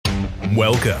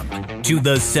Welcome to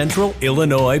the Central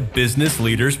Illinois Business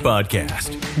Leaders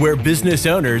Podcast, where business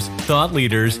owners, thought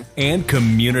leaders, and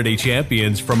community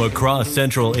champions from across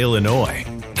Central Illinois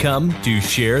come to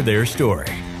share their story.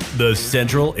 The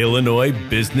Central Illinois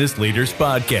Business Leaders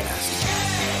Podcast.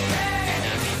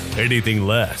 Anything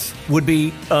less would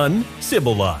be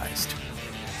uncivilized.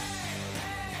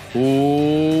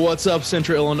 What's up,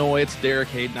 Central Illinois? It's Derek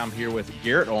Hayden. I'm here with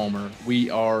Garrett Ulmer. We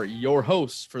are your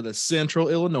hosts for the Central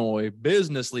Illinois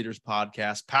Business Leaders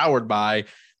Podcast, powered by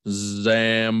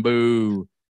Zambu.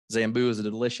 Zambu is a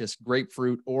delicious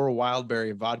grapefruit or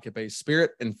wildberry vodka-based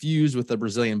spirit infused with the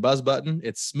Brazilian buzz button.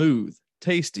 It's smooth,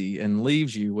 tasty, and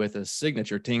leaves you with a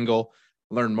signature tingle.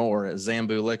 Learn more at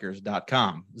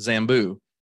zambuliquors.com. Zambu,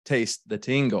 taste the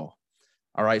tingle.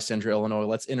 All right, Central Illinois,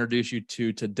 let's introduce you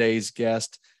to today's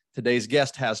guest. Today's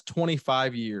guest has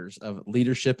 25 years of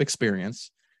leadership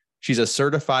experience. She's a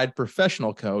certified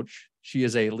professional coach. She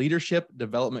is a leadership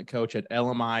development coach at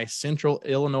LMI Central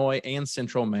Illinois and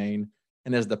Central Maine,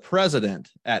 and is the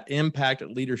president at Impact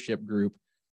Leadership Group,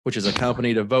 which is a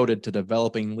company devoted to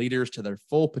developing leaders to their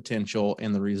full potential,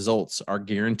 and the results are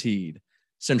guaranteed.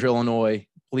 Central Illinois,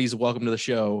 please welcome to the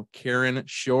show, Karen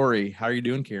Shorey. How are you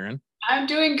doing, Karen? I'm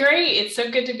doing great. It's so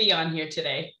good to be on here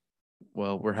today.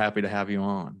 Well, we're happy to have you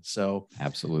on. So,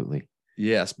 absolutely.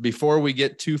 Yes. Before we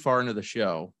get too far into the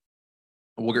show,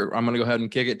 I'm going to go ahead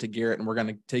and kick it to Garrett, and we're going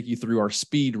to take you through our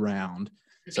speed round.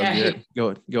 So, Garrett, go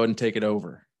ahead and take it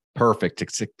over. Perfect.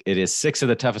 It is 6 of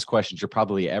the toughest questions you're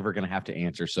probably ever going to have to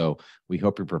answer. So we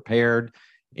hope you're prepared.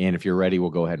 And if you're ready, we'll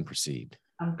go ahead and proceed.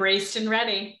 I'm braced and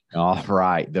ready. All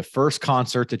right. The first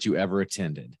concert that you ever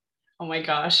attended? Oh my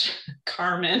gosh,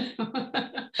 Carmen.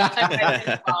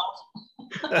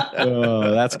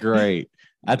 Oh, that's great.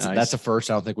 That's a first.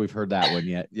 I don't think we've heard that one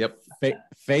yet. Yep.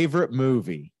 Favorite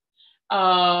movie?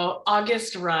 Oh,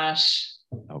 August Rush.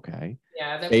 Okay.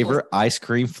 Yeah. Favorite ice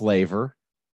cream flavor?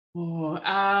 Oh,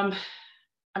 I'm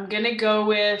gonna go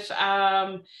with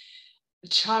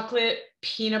chocolate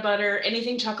peanut butter.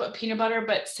 Anything chocolate peanut butter,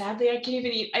 but sadly, I can't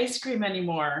even eat ice cream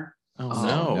anymore. Oh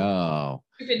no. No.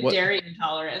 Stupid dairy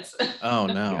intolerance. Oh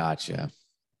no. Gotcha.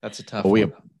 That's a tough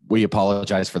one. We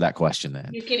apologize for that question then.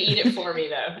 You can eat it for me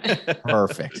though.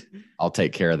 Perfect. I'll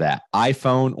take care of that.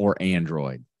 iPhone or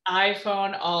Android?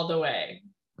 iPhone all the way.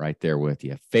 Right there with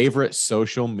you. Favorite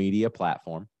social media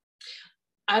platform?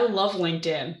 I love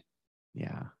LinkedIn.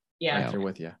 Yeah. Yeah. Right there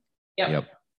with you. Yep.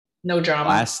 No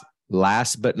drama.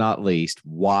 Last but not least,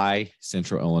 why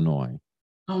Central Illinois?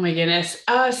 Oh my goodness.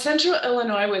 Central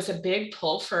Illinois was a big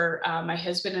pull for my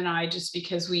husband and I, just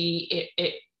because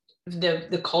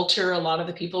the culture, a lot of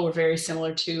the people were very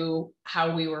similar to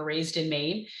how we were raised in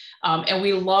Maine. And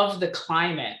we love the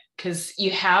climate because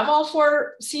you have all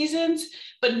 4 seasons,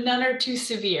 but none are too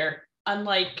severe.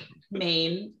 Unlike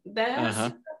Maine, that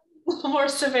has more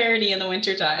severity in the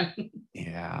wintertime.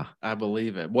 Yeah, I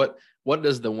believe it. What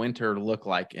does the winter look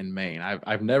like in Maine?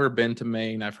 I've never been to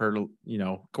Maine. I've heard, of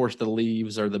course, the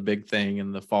leaves are the big thing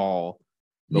in the fall.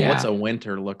 But what's a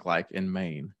winter look like in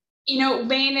Maine?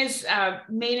 Maine is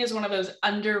one of those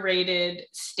underrated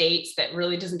states that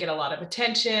really doesn't get a lot of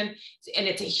attention, and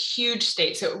it's a huge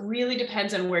state. So it really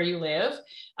depends on where you live.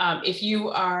 If you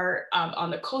are on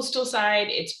the coastal side,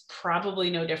 it's probably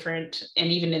no different,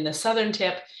 and even in the southern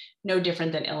tip, no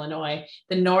different than Illinois.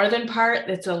 The northern part,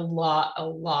 it's a lot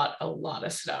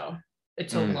of snow.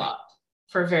 It's a lot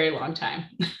for a very long time.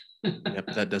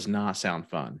 Yep, that does not sound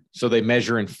fun. So they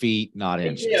measure in feet, not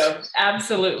inches. Yeah,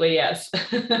 absolutely, yes.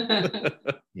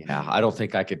 Yeah, I don't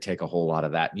think I could take a whole lot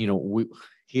of that. We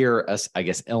here, us, I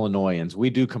guess, Illinoisans,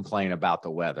 we do complain about the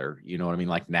weather. You know what I mean?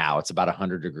 Like now, it's about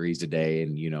 100 degrees a day,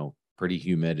 and pretty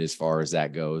humid as far as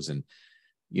that goes. And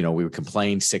we would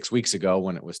complain 6 weeks ago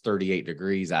when it was 38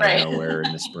 degrees out of nowhere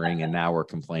in the spring, and now we're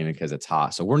complaining because it's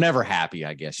hot. So we're never happy,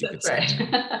 I guess you could say.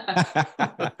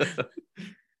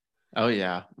 Oh,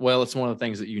 yeah. Well, it's one of the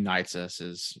things that unites us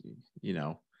is, being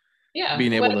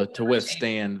what able to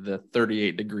withstand the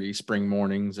 38-degree spring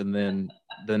mornings, and then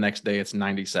the next day it's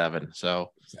 97.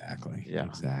 So exactly. Yeah,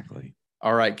 exactly.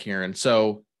 All right, Karen.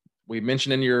 So we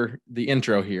mentioned in the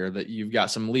intro here that you've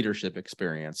got some leadership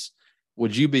experience.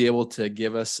 Would you be able to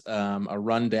give us a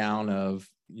rundown of,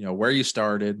 where you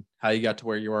started, how you got to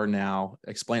where you are now,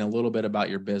 explain a little bit about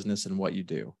your business and what you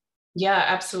do? Yeah,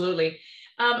 absolutely.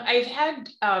 I've had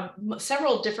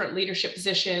several different leadership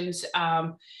positions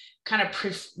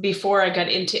before I got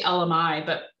into LMI,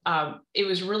 but it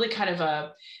was really kind of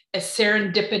a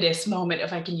serendipitous moment,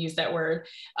 if I can use that word,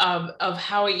 of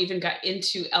how I even got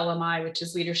into LMI, which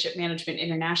is Leadership Management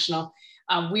International.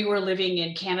 We were living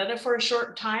in Canada for a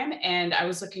short time, and I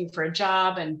was looking for a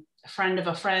job, and a friend of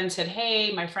a friend said,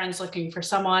 hey, my friend's looking for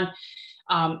someone.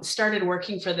 Started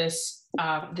working for this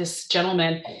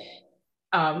gentleman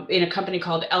in a company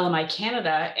called LMI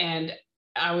Canada. And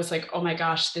I was like, oh my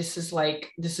gosh, this is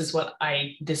what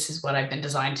I've been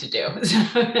designed to do.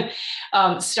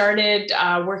 Started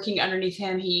working underneath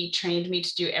him. He trained me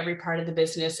to do every part of the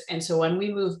business. And so when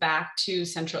we moved back to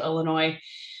Central Illinois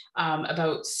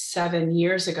about 7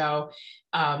 years ago,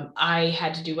 I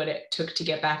had to do what it took to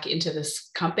get back into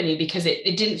this company because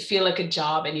it didn't feel like a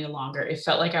job any longer. It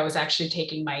felt like I was actually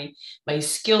taking my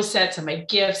skill sets and my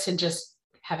gifts and just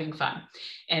having fun.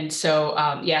 And so,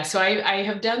 so I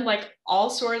have done like all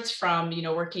sorts from,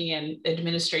 working in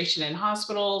administration in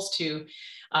hospitals to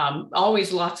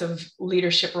always lots of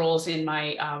leadership roles in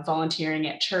my volunteering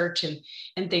at church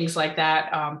and things like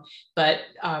that. But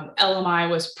LMI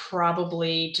was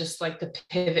probably just like the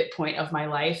pivot point of my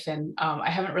life. And I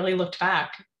haven't really looked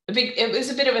back. It was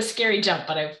a bit of a scary jump,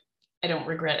 but I don't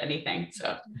regret anything.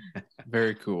 So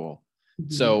very cool.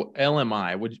 So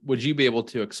LMI, would you be able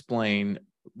to explain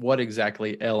what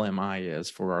exactly LMI is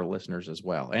for our listeners as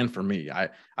well? And for me, I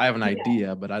have an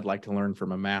idea, but I'd like to learn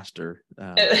from a master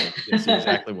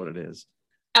exactly what it is.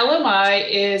 LMI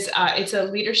is it's a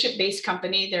leadership-based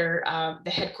company.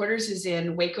 The headquarters is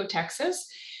in Waco, Texas,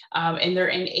 and they're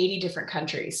in 80 different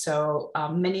countries. So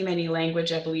many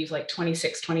language, I believe like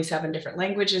 26, 27 different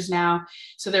languages now.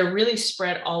 So they're really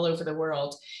spread all over the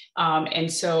world.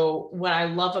 And so what I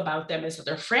love about them is that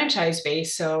they're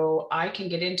franchise-based, so I can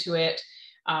get into it.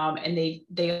 And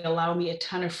they allow me a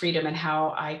ton of freedom in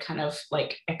how I kind of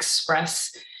like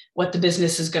express what the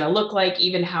business is going to look like,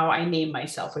 even how I name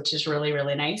myself, which is really,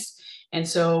 really nice. And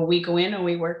so we go in and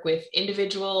we work with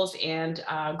individuals and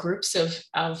groups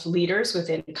of leaders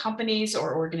within companies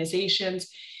or organizations.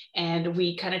 And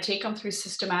we kind of take them through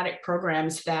systematic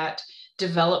programs that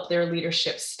develop their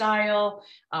leadership style,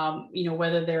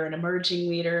 whether they're an emerging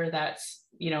leader that's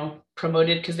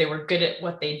promoted because they were good at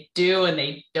what they do and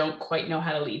they don't quite know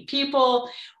how to lead people,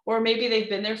 or maybe they've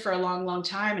been there for a long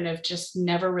time and have just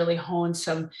never really honed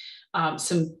some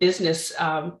business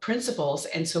principles.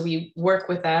 And so we work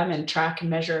with them and track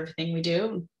and measure everything we do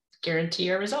and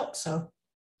guarantee our results. So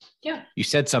yeah. You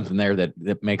said something there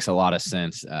that makes a lot of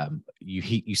sense.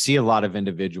 You see a lot of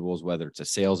individuals, whether it's a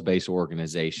sales-based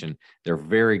organization, they're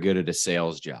very good at a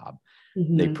sales job.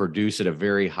 Mm-hmm. They produce at a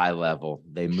very high level.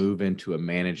 They move into a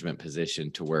management position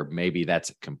to where maybe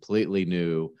that's completely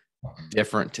new,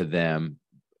 different to them,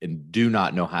 and do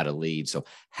not know how to lead. So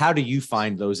how do you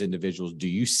find those individuals? Do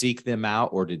you seek them out,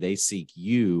 or do they seek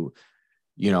you,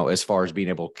 as far as being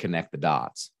able to connect the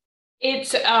dots?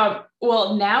 It's,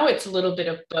 well, now it's a little bit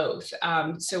of both.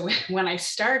 So when I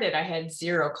started, I had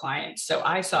 0 clients. So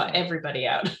I saw everybody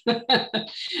out. I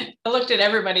looked at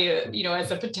everybody,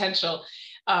 as a potential.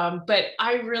 But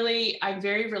I'm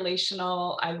very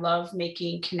relational. I love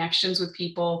making connections with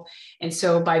people. And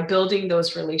so by building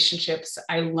those relationships,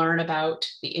 I learn about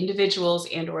the individuals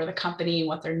and or the company and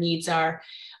what their needs are.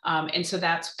 And so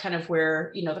that's kind of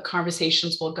where, the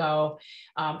conversations will go,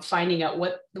 finding out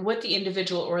what the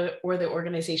individual or the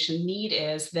organization need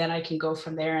is. Then I can go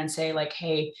from there and say like,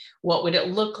 hey, what would it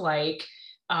look like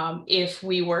if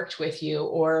we worked with you,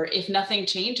 or if nothing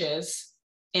changes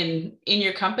in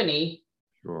your company?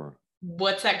 Sure.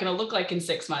 What's that going to look like in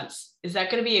 6 months? Is that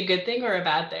going to be a good thing or a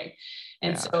bad thing?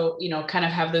 And so, kind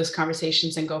of have those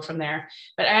conversations and go from there.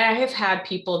 But I have had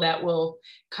people that will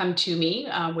come to me,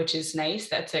 which is nice.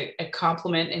 That's a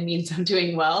compliment. It means I'm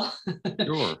doing well.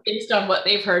 Sure. Based on what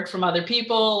they've heard from other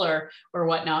people or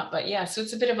whatnot. But yeah, so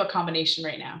it's a bit of a combination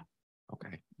right now.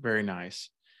 Okay. Very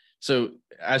nice. So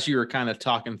as you were kind of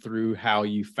talking through how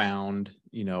you found,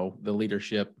 the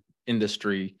leadership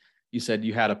industry, you said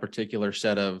you had a particular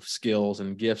set of skills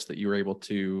and gifts that you were able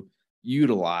to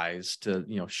utilize to,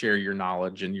 share your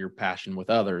knowledge and your passion with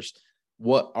others.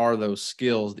 What are those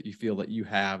skills that you feel that you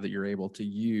have that you're able to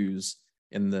use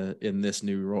in this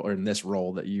new role, or in this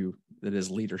role that is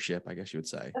leadership, I guess you would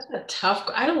say? That's a tough.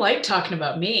 I don't like talking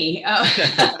about me. I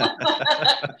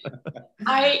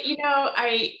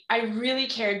really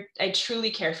care. I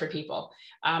truly care for people.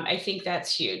 I think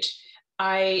that's huge.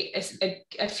 I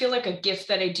feel like a gift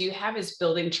that I do have is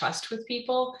building trust with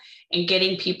people and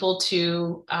getting people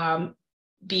to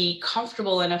be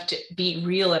comfortable enough to be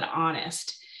real and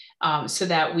honest, so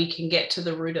that we can get to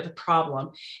the root of the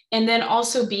problem. And then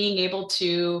also being able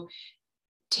to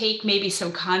take maybe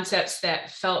some concepts that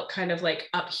felt kind of like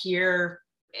up here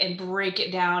and break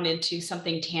it down into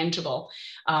something tangible.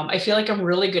 I feel like I'm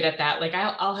really good at that. Like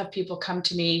I'll have people come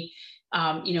to me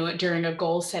during a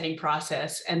goal setting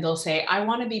process, and they'll say, I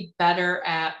want to be better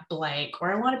at blank,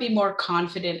 or I want to be more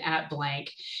confident at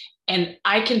blank. And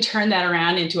I can turn that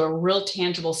around into a real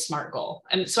tangible SMART goal.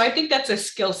 And so I think that's a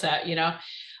skill set,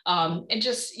 and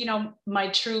just, my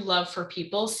true love for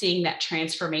people, seeing that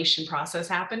transformation process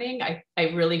happening. I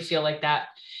really feel like that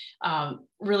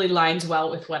really lines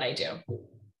well with what I do.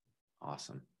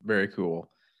 Awesome. Very cool.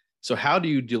 So how do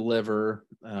you deliver?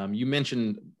 You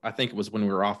mentioned, I think it was when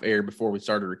we were off air before we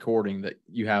started recording, that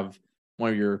you have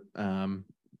one of your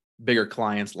bigger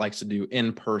clients likes to do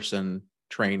in-person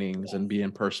trainings and be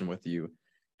in person with you.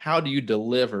 How do you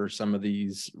deliver some of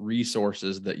these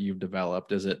resources that you've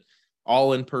developed? Is it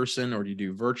all in person, or do you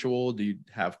do virtual? Do you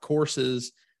have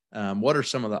courses? What are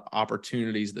some of the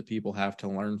opportunities that people have to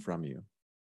learn from you?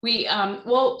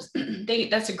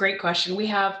 That's a great question. We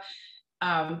have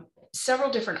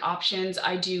several different options.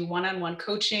 I do one-on-one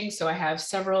coaching. So I have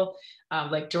several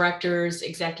like directors,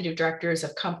 executive directors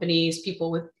of companies,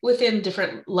 people within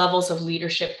different levels of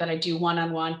leadership that I do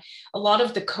one-on-one. A lot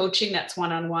of the coaching that's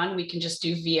one-on-one, we can just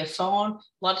do via phone. A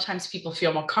lot of times people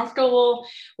feel more comfortable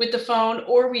with the phone,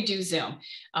 or we do Zoom.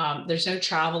 There's no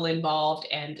travel involved.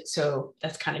 And so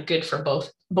that's kind of good for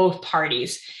both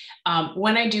parties.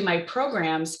 When I do my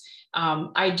programs,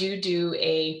 I do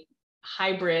a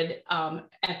hybrid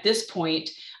at this point,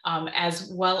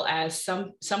 as well as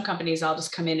some companies I'll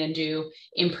just come in and do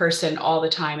in person all the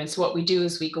time. And so what we do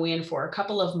is we go in for a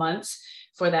couple of months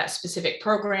for that specific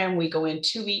program. We go in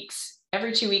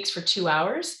every 2 weeks for 2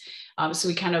 hours. So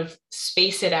we kind of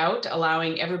space it out,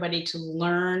 allowing everybody to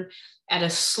learn at a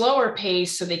slower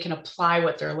pace so they can apply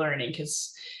what they're learning,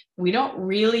 because we don't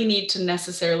really need to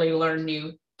necessarily learn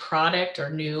new product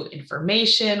or new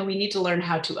information. We need to learn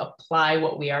how to apply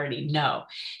what we already know.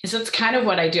 And so it's kind of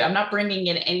what I do. I'm not bringing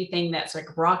in anything that's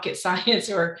like rocket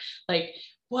science or like,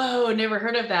 whoa, never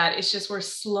heard of that. It's just we're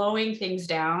slowing things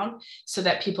down so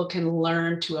that people can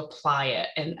learn to apply it.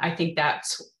 And I think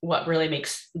that's what really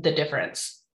makes the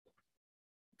difference.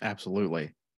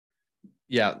 Absolutely.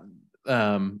 Yeah.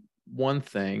 One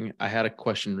thing, I had a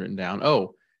question written down.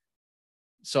 Oh,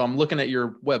 so I'm looking at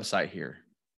your website here,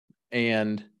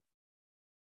 and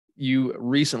you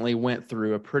recently went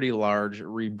through a pretty large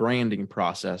rebranding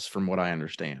process from what I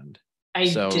understand. I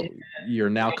did. You're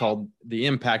now called the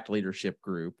Impact Leadership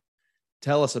Group.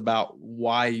 Tell us about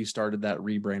why you started that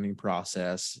rebranding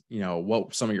process,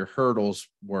 what some of your hurdles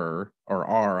were or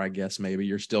are, I guess, maybe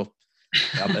you're still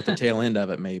at the tail end of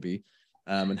it, maybe,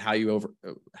 and how you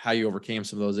overcame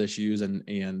some of those issues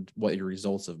and what your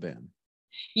results have been.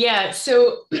 Yeah.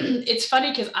 So it's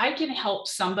funny because I can help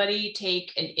somebody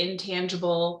take an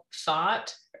intangible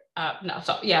thought,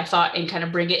 and kind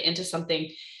of bring it into something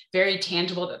very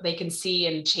tangible that they can see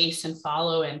and chase and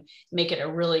follow and make it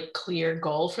a really clear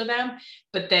goal for them.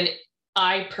 But then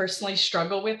I personally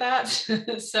struggle with that.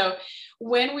 So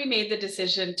when we made the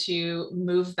decision to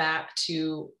move back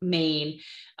to Maine,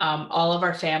 all of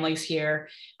our families here,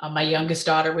 my youngest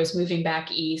daughter was moving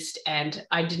back east, and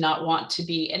I did not want to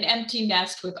be an empty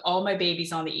nest with all my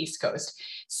babies on the East Coast.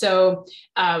 So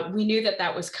we knew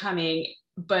that was coming,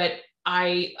 but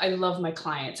I love my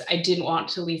clients. I didn't want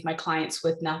to leave my clients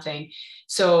with nothing.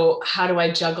 So how do I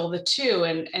juggle the two?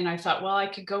 And I thought, well, I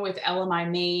could go with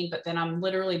LMI Maine, but then I'm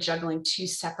literally juggling two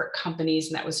separate companies.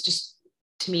 And that was just,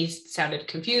 to me, sounded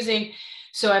confusing.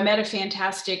 So I met a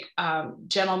fantastic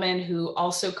gentleman who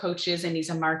also coaches, and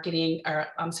he's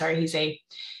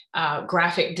a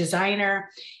graphic designer.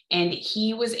 And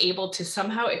he was able to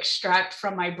somehow extract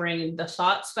from my brain the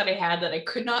thoughts that I had that I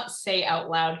could not say out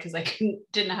loud because I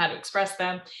didn't know how to express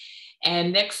them.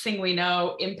 And next thing we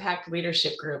know, Impact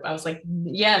Leadership Group. I was like,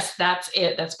 yes, that's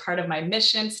it. That's part of my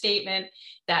mission statement.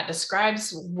 That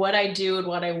describes what I do and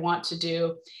what I want to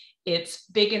do. It's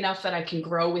big enough that I can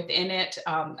grow within it.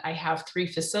 I have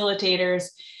 3 facilitators.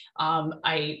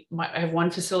 I have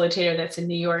one facilitator that's in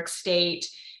New York State,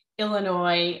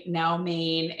 Illinois, now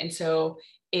Maine. And so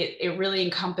it really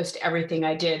encompassed everything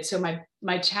I did. So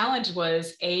my challenge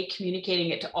was communicating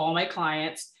it to all my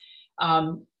clients.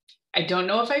 I don't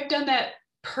know if I've done that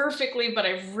perfectly, but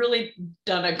I've really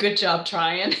done a good job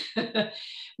trying.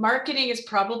 Marketing is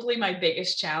probably my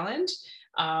biggest challenge.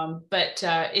 But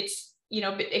it's,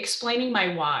 explaining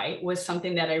my why was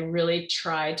something that I really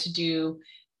tried to do.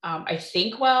 I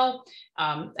think well.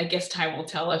 I guess time will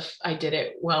tell if I did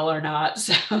it well or not.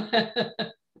 So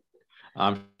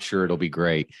I'm sure it'll be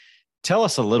great. Tell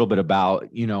us a little bit about,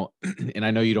 and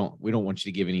I know we don't want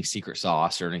you to give any secret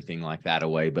sauce or anything like that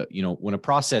away, but, when a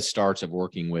process starts of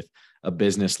working with a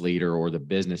business leader or the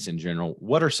business in general,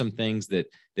 what are some things that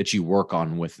you work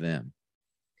on with them?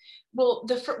 Well,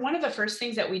 one of the first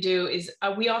things that we do is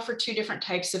we offer 2 different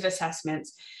types of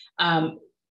assessments.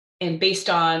 and based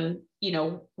on,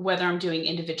 whether I'm doing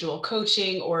individual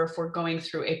coaching or if we're going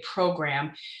through a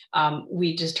program,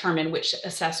 we determine which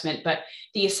assessment. But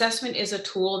the assessment is a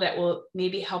tool that will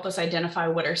maybe help us identify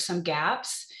what are some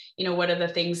gaps, what are the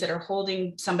things that are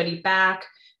holding somebody back,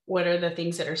 what are the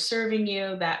things that are serving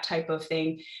you, that type of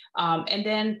thing. And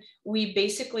then we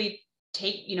basically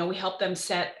we help them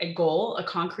set a goal, a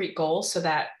concrete goal, so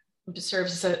that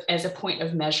serves as a point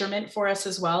of measurement for us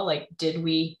as well. Like, did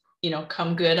we,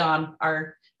 come good on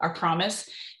our promise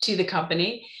to the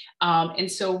company?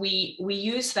 And so we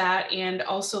use that, and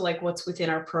also like what's within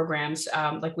our programs.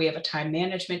 Like we have a time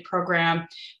management program,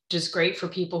 which is great for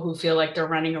people who feel like they're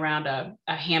running around a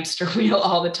hamster wheel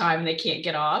all the time and they can't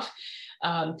get off.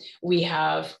 We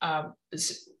have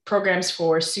programs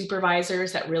for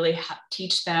supervisors that really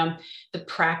teach them the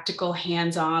practical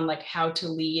hands-on, like how to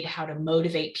lead, how to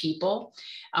motivate people.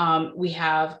 We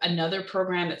have another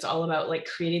program that's all about like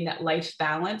creating that life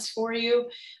balance for you,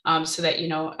 so that,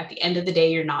 at the end of the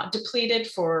day, you're not depleted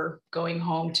for going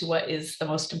home to what is the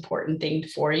most important thing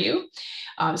for you.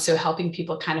 So helping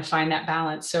people kind of find that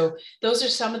balance. So those are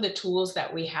some of the tools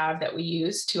that we have that we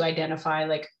use to identify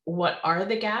like what are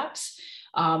the gaps.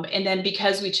 And then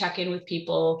because we check in with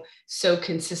people so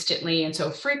consistently and so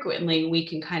frequently, we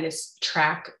can kind of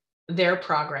track their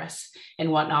progress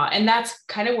and whatnot. And that's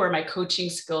kind of where my coaching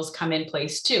skills come in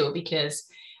place too, because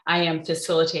I am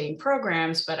facilitating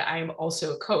programs, but I'm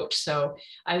also a coach. So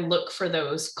I look for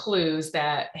those clues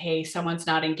that, hey, someone's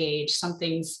not engaged,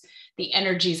 the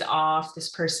energy's off, this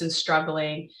person's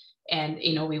struggling, and,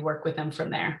 we work with them from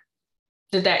there.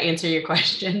 Did that answer your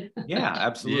question? Yeah,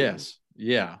 absolutely. Yes.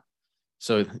 Yeah.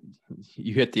 So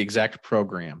you hit the exact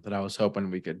program that I was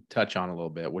hoping we could touch on a little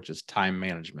bit, which is time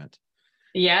management.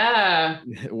 Yeah.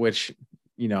 Which,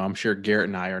 I'm sure Garrett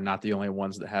and I are not the only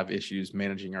ones that have issues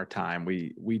managing our time.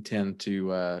 We tend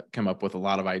to come up with a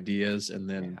lot of ideas, and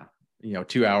then,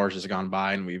 2 hours has gone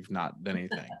by and we've not done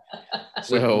anything.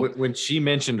 So when she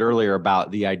mentioned earlier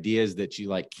about the ideas that you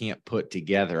like can't put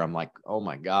together, I'm like, oh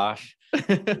my gosh,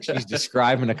 she's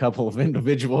describing a couple of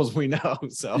individuals we know.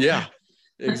 So yeah.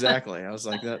 Exactly. I was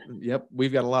like that. Yep.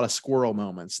 We've got a lot of squirrel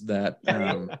moments that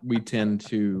we tend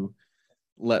to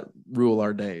let rule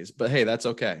our days, but hey, that's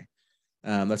okay.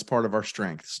 That's part of our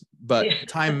strengths, but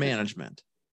time management.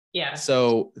 Yeah.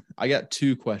 So I got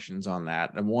 2 questions on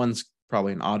that, and one's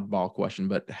probably an oddball question,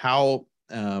 but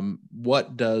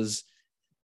what does,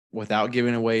 without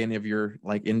giving away any of your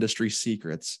like industry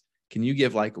secrets, can you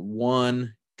give like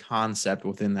one concept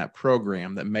within that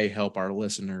program that may help our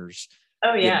listeners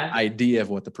get an idea of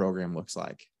what the program looks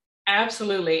like?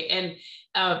 Absolutely. And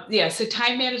so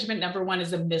time management, number one,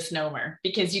 is a misnomer,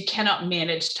 because you cannot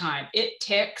manage time. It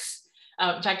ticks.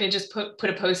 In fact, I just put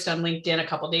a post on LinkedIn a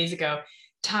couple of days ago.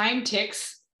 Time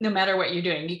ticks no matter what you're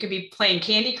doing. You could be playing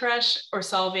Candy Crush or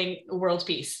solving world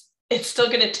peace. It's still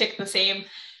going to tick the same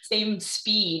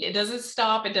speed. It doesn't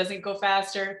stop. It doesn't go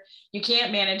faster. You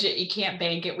can't manage it. You can't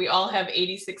bank it. We all have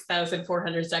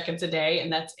 86,400 seconds a day,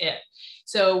 and that's it.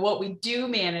 So what we do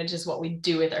manage is what we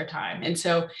do with our time. And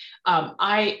so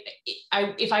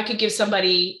if I could give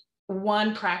somebody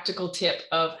one practical tip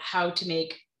of how to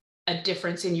make a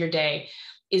difference in your day,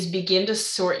 is begin to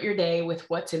sort your day with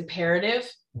what's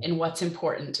imperative and what's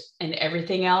important, and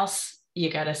everything else,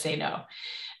 you got to say no.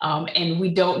 And we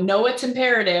don't know what's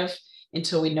imperative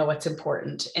until we know what's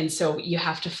important. And so you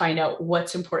have to find out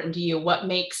what's important to you, what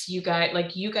makes you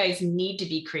guys need to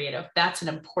be creative. That's an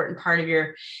important part of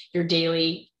your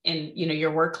daily and,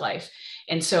 your work life.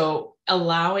 And so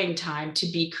allowing time to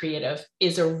be creative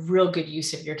is a real good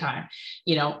use of your time.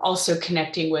 Also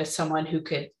connecting with someone who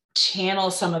could channel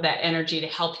some of that energy to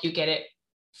help you get it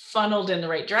funneled in the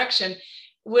right direction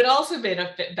would also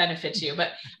benefit you. But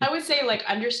I would say, like,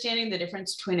 understanding the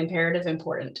difference between imperative and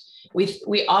important.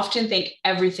 We often think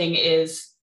everything is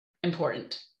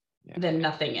important, then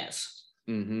nothing is.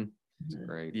 Mm-hmm.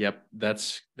 Right. Yep.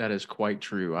 That is quite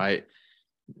true.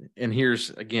 And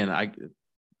here's, again,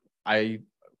 I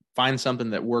find something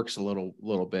that works a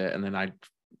little bit, and then I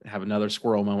have another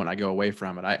squirrel moment. I go away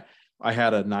from it. I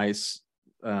had a nice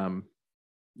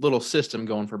little system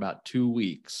going for about 2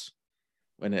 weeks.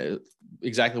 And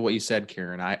exactly what you said,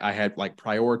 Karen. I had like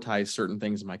prioritized certain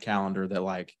things in my calendar that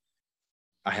like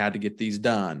I had to get these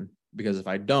done, because if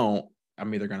I don't,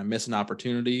 I'm either going to miss an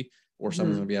opportunity or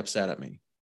someone's going to be upset at me.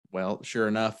 Well, sure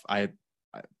enough, I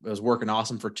was working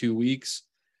awesome for 2 weeks.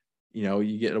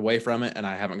 You get away from it, and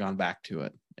I haven't gone back to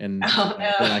it. And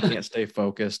then I can't stay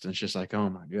focused. And it's just like,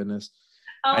 oh my goodness.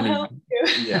 I'll help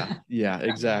you. Yeah,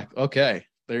 exactly. Okay.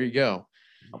 There you go.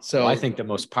 So I think the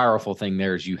most powerful thing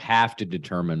there is you have to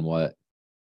determine what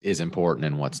is important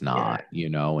and what's not,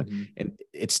 Yeah. and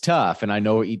it's tough. And I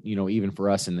know, even for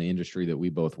us in the industry that we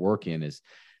both work in is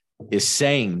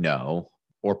saying no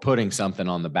or putting something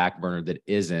on the back burner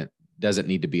that doesn't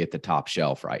need to be at the top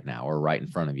shelf right now or right in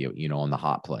front of you, on the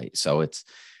hot plate. So it's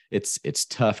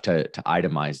tough to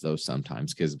itemize those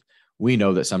sometimes, because we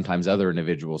know that sometimes other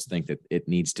individuals think that it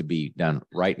needs to be done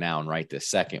right now and right this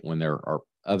second, when there are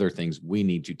other things we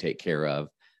need to take care of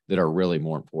that are really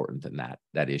more important than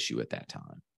that issue at that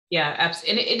time. Yeah,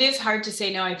 absolutely. And it is hard to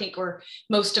say no. I think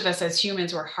most of us as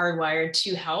humans, we're hardwired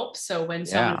to help. So when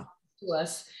someone comes to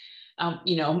us,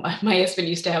 my husband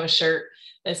used to have a shirt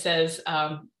that says,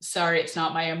 sorry, it's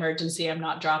not my emergency. I'm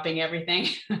not dropping everything.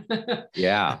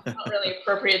 Yeah. Not really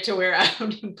appropriate to wear out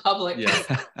in public. Yeah.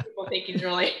 People think he's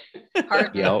really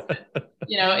hard. Yep.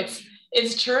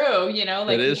 It's true,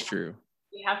 It is true.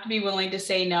 You have to be willing to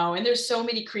say no. And there's so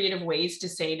many creative ways to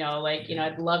say no.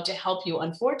 I'd love to help you.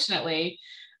 Unfortunately,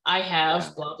 I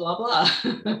have blah, blah,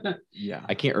 blah. Yeah.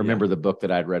 I can't remember the book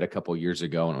that I'd read a couple of years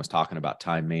ago, and it was talking about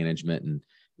time management, and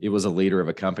it was a leader of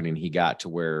a company, and he got to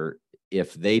where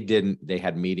if they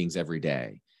had meetings every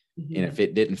day. Mm-hmm. And if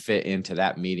it didn't fit into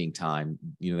that meeting time,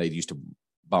 they used to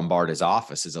bombard his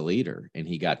office as a leader, and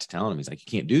he got to telling him, he's like, you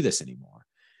can't do this anymore.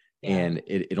 Yeah. And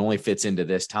it only fits into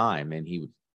this time. And he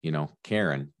would,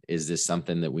 Karen, is this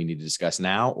something that we need to discuss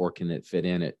now, or can it fit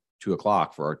in at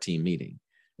 2:00 for our team meeting?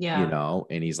 Yeah.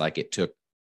 And he's like, it took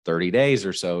 30 days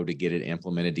or so to get it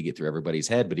implemented, to get through everybody's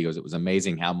head. But he goes, it was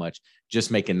amazing how much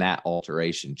just making that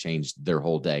alteration changed their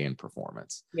whole day in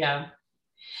performance. Yeah.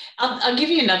 I'll give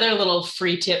you another little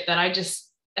free tip that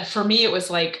for me, it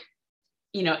was like,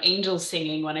 angels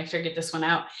singing when I figured this one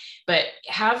out, but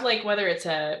have whether it's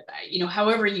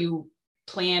however you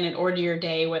plan and order your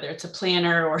day, whether it's a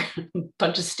planner or a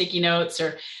bunch of sticky notes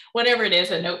or whatever it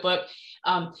is, a notebook,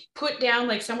 put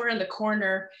down somewhere in the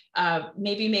corner,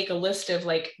 maybe make a list of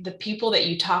the people that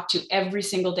you talk to every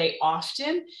single day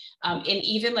often, and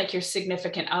even your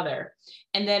significant other.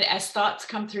 And then as thoughts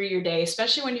come through your day,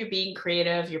 especially when you're being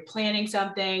creative, you're planning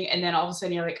something, and then all of a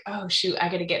sudden you're like, oh shoot, I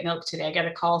got to get milk today. I got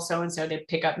to call so-and-so to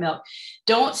pick up milk.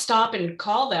 Don't stop and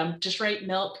call them, just write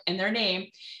milk and their name.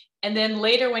 And then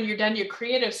later when you're done your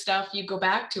creative stuff, you go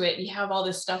back to it and you have all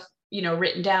this stuff,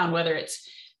 written down, whether it's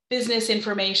business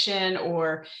information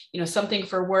or, something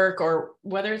for work, or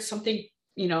whether it's something,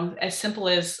 as simple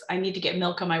as I need to get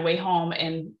milk on my way home,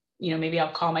 and, maybe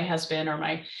I'll call my husband or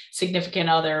my significant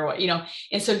other,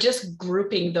 and so just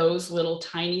grouping those little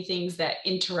tiny things that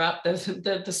interrupt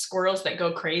the squirrels that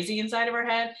go crazy inside of our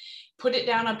head, put it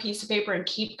down on a piece of paper and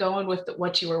keep going with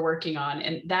what you were working on.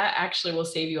 And that actually will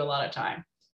save you a lot of time.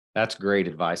 That's great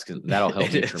advice, because that'll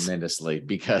help me tremendously,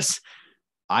 because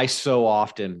I so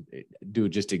often do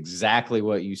just exactly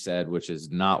what you said, which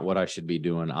is not what I should be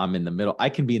doing. I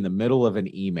can be in the middle of an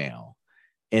email,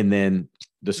 and then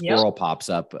the squirrel pops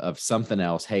up of something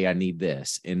else. Hey, I need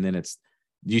this. And then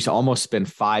you almost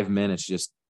spend 5 minutes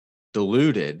just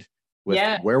diluted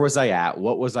with where was I at?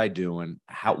 What was I doing?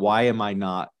 Why am I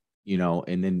not,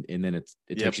 and then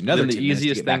it takes you another. The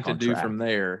easiest thing to do from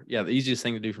there. Yeah. The easiest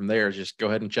thing to do from there is just go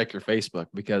ahead and check your Facebook,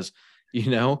 because,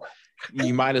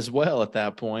 you might as well at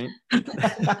that point. It's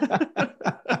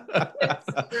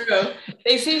true.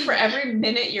 They say for every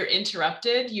minute you're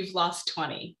interrupted, you've lost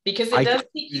 20, because it does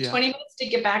take you 20 minutes to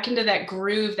get back into that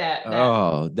groove.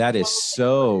 That is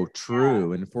so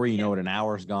true. And before you know it, an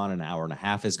hour's gone, an hour and a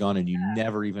half is gone, and you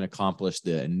never even accomplished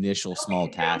the initial small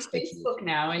task. Facebook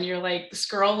now, and you're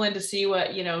scrolling to see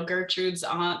what Gertrude's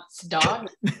aunt's dog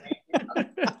is doing.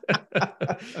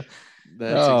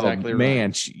 That's exactly right.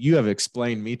 Man, you have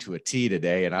explained me to a T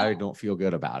today, and I don't feel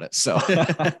good about it. So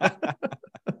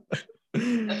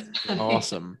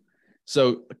awesome.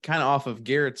 So kind of off of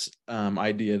Garrett's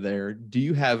idea there, do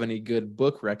you have any good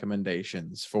book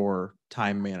recommendations for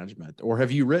time management, or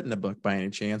have you written a book by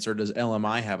any chance, or does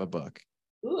LMI have a book?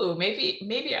 Ooh,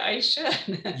 maybe I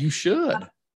should. You should.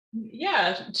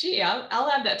 Yeah. Gee, I'll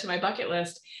add that to my bucket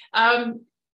list.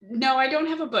 No, I don't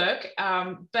have a book,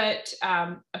 but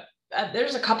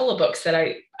there's a couple of books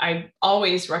that I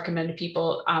always recommend to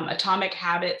people. Atomic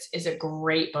Habits is a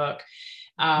great book.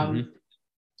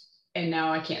 And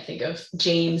now I can't think of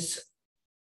James,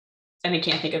 and I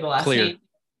can't think of the last name.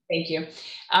 Thank you.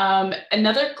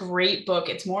 Another great book,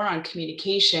 it's more on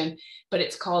communication, but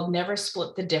it's called Never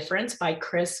Split the Difference by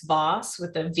Chris Voss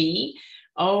with a V.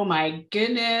 Oh my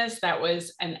goodness, that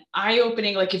was an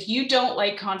eye-opening. If you don't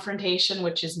like confrontation,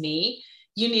 which is me,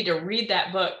 you need to read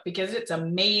that book, because it's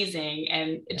amazing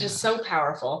and just so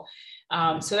powerful.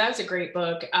 So that's a great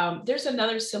book. There's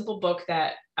another simple book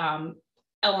that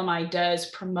LMI does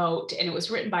promote, and it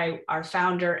was written by our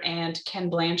founder and Ken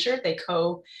Blanchard.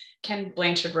 Ken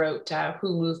Blanchard wrote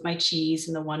Who Moved My Cheese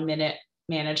and the 1 Minute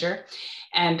Manager.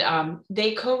 And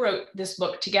they co-wrote this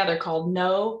book together called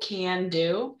No Can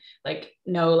Do, like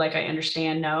no, like I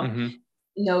understand, no, Mm-hmm.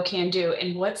 no can do.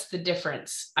 And what's the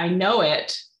difference? I know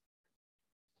it.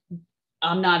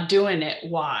 I'm not doing it.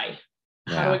 Why?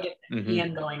 How do I get that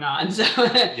can going on? So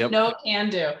no can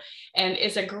do. And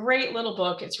it's a great little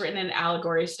book. It's written in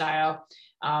allegory style.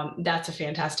 That's a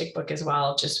fantastic book as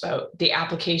well, just about the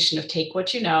application of take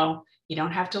what you know. You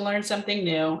don't have to learn something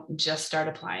new, just start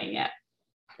applying it.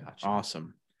 Gotcha.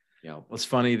 Awesome. Yeah. Well, it's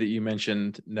funny that you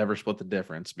mentioned never split the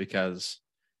difference, because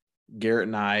Garrett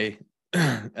and I,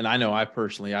 and I know I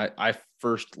personally, I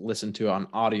first listened to an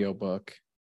audiobook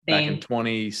back in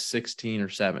 2016 or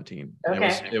 17.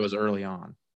 Okay. It was early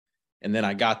on. And then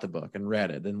I got the book and read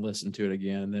it, then listened to it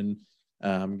again. And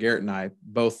then Garrett and I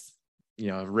both,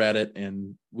 have read it,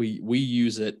 and we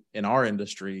use it in our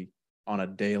industry on a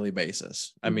daily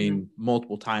basis. I mean,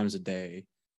 multiple times a day.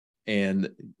 And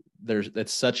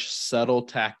it's such subtle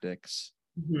tactics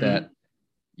that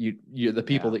the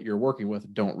people that you're working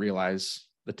with don't realize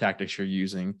the tactics you're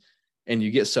using, and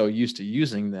you get so used to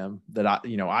using them that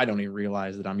I don't even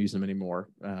realize that I'm using them anymore.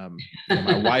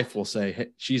 My wife will say, hey,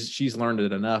 she's learned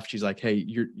it enough. She's like, hey,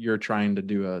 you're trying to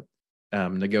do a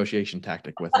negotiation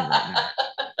tactic with me right now.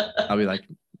 I'll be like,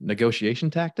 negotiation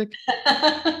tactic?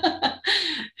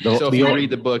 So if you read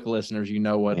the book, listeners, you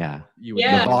know what you would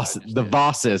the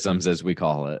bossisms, as we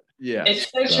call it. Yeah, it's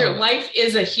so true. Life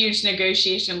is a huge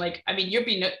negotiation. Like, I mean,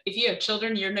 if you have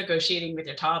children, you're negotiating with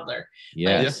your toddler.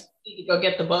 Yes. Like, you go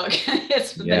get the book.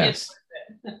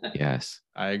 Yes,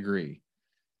 I agree.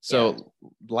 So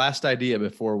last idea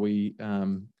before we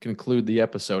conclude the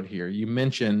episode here, you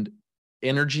mentioned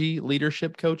energy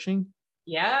leadership coaching.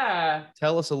 Yeah.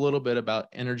 Tell us a little bit about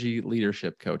energy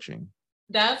leadership coaching.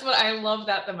 That's what I love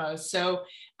that the most. So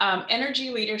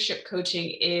energy leadership coaching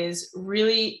is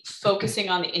really focusing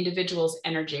on the individual's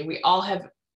energy. We all have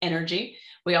energy.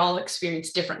 We all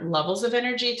experience different levels of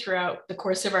energy throughout the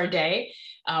course of our day.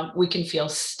 We can feel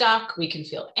stuck. We can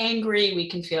feel angry. We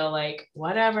can feel like,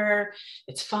 whatever,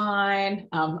 it's fine.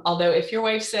 Although if your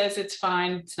wife says it's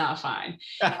fine, it's not fine.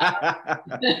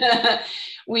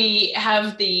 We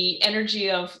have the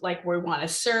energy of like, we want to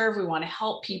serve, we want to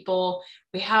help people.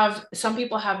 Some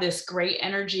people have this great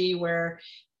energy where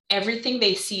everything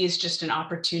they see is just an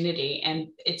opportunity. And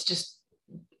it's just,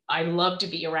 I love to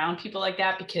be around people like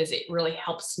that because it really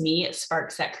helps me. It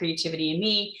sparks that creativity in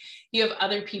me. You have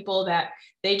other people that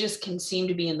they just can seem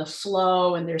to be in the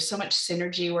flow, and there's so much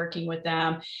synergy working with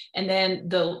them. And then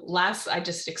I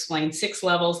just explained 6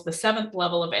 levels. The 7th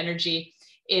level of energy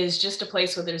is just a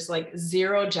place where there's like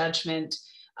zero judgment.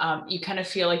 You kind of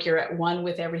feel like you're at one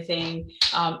with everything.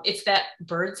 It's that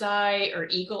bird's eye or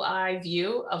eagle eye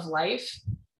view of life.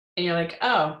 And you're like,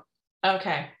 oh,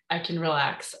 okay, I can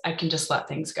relax. I can just let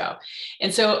things go.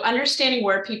 And so understanding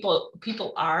where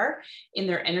people are in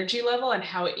their energy level and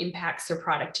how it impacts their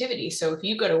productivity. So if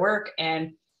you go to work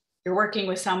and you're working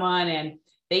with someone and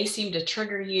they seem to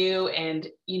trigger you, and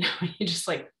you just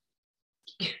like,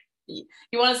 you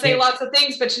want to say lots of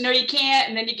things, but you can't.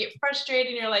 And then you get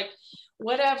frustrated and you're like,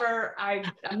 whatever, I'm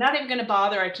not even going to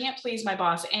bother. I can't please my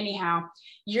boss anyhow.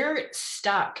 You're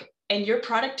stuck and your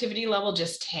productivity level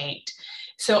just tanked.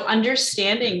 So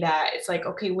understanding that, it's like,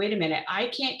 okay, wait a minute. I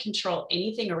can't control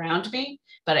anything around me,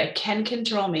 but I can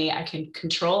control me. I can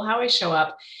control how I show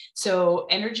up. So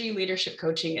energy leadership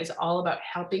coaching is all about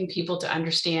helping people to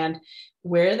understand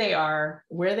where they are,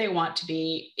 where they want to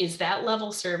be. Is that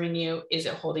level serving you? Is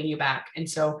it holding you back? And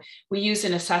so we use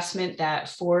an assessment that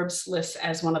Forbes lists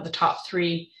as one of the top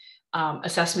 3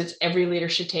 assessments every leader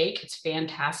should take. It's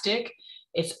fantastic.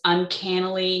 It's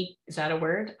uncannily, is that a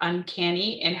word?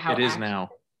 Uncanny in how it is now.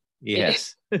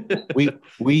 Yes.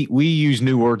 we use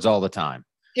new words all the time.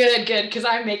 Good, because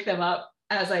I make them up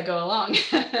as I go along.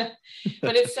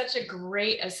 But it's such a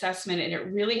great assessment, and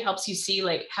it really helps you see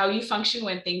like how you function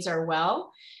when things are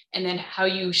well, and then how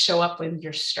you show up when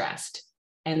you're stressed.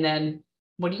 And then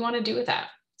what do you want to do with that?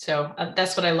 So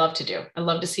that's what I love to do. I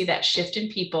love to see that shift in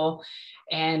people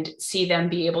and see them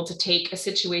be able to take a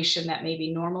situation that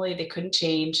maybe normally they couldn't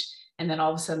change, and then all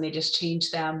of a sudden they just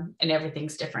change them and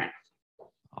everything's different.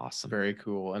 Awesome. Very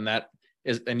cool.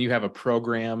 And you have a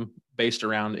program based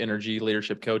around energy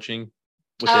leadership coaching?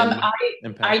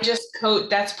 I just coach.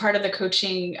 That's part of the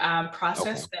coaching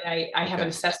process. Okay. That I have an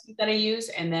assessment that I use,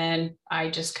 and then I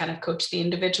just kind of coach the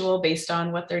individual based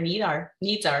on what their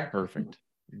needs are. Perfect.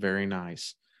 Very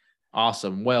nice.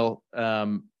 Awesome. Well,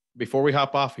 before we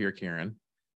hop off here, Karen,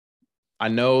 I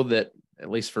know that at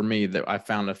least for me, that I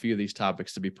found a few of these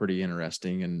topics to be pretty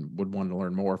interesting and would want to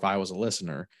learn more if I was a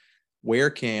listener. Where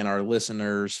can our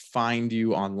listeners find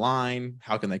you online?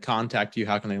 How can they contact you?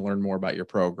 How can they learn more about your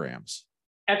programs?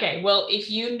 Okay, well, if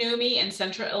you knew me in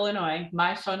Central Illinois,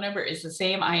 my phone number is the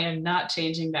same. I am not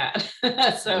changing that.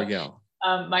 So there we go.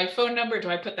 My phone number, do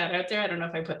I put that out there? I don't know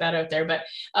if I put that out there, but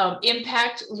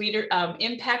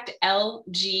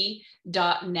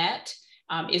impactlg.net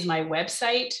is my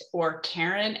website, or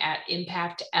Karen at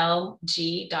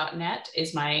impactlg.net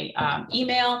is my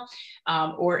email.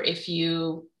 Or if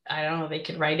you, I don't know, they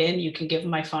could write in, you can give them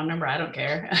my phone number. I don't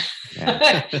care.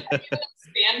 Yeah.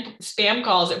 spam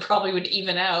calls, it probably would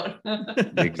even out.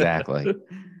 Exactly.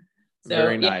 So,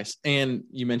 very nice. And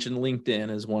you mentioned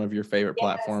LinkedIn as one of your favorite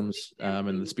platforms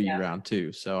in the speed round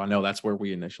too. So I know that's where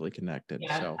we initially connected.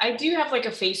 Yeah. So I do have like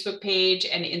a Facebook page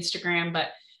and Instagram, but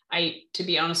to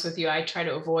be honest with you, I try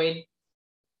to avoid,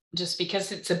 just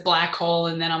because it's a black hole.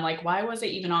 And then I'm like, why was I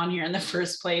even on here in the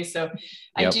first place? So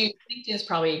LinkedIn is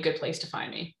probably a good place to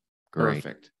find me. Great.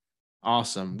 Perfect.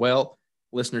 Awesome. Well,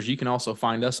 listeners, you can also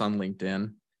find us on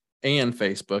LinkedIn and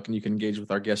Facebook, and you can engage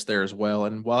with our guests there as well.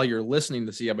 And while you're listening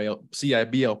to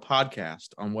CIBL podcast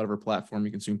on whatever platform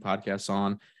you consume podcasts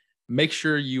on, make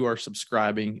sure you are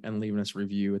subscribing and leaving us a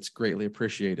review. It's greatly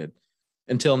appreciated.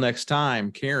 Until next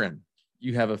time, Karen,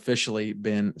 you have officially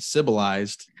been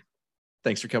civilized.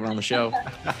 Thanks for coming on the show.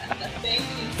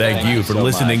 Thank you for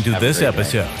listening to this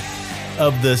episode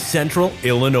of the Central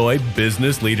Illinois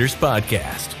Business Leaders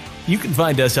Podcast. You can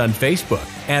find us on Facebook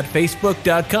at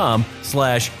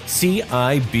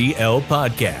facebook.com/CIBL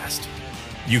podcast.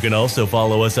 You can also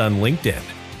follow us on LinkedIn.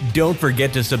 Don't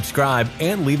forget to subscribe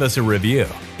and leave us a review.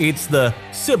 It's the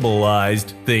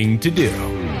civilized thing to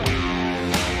do.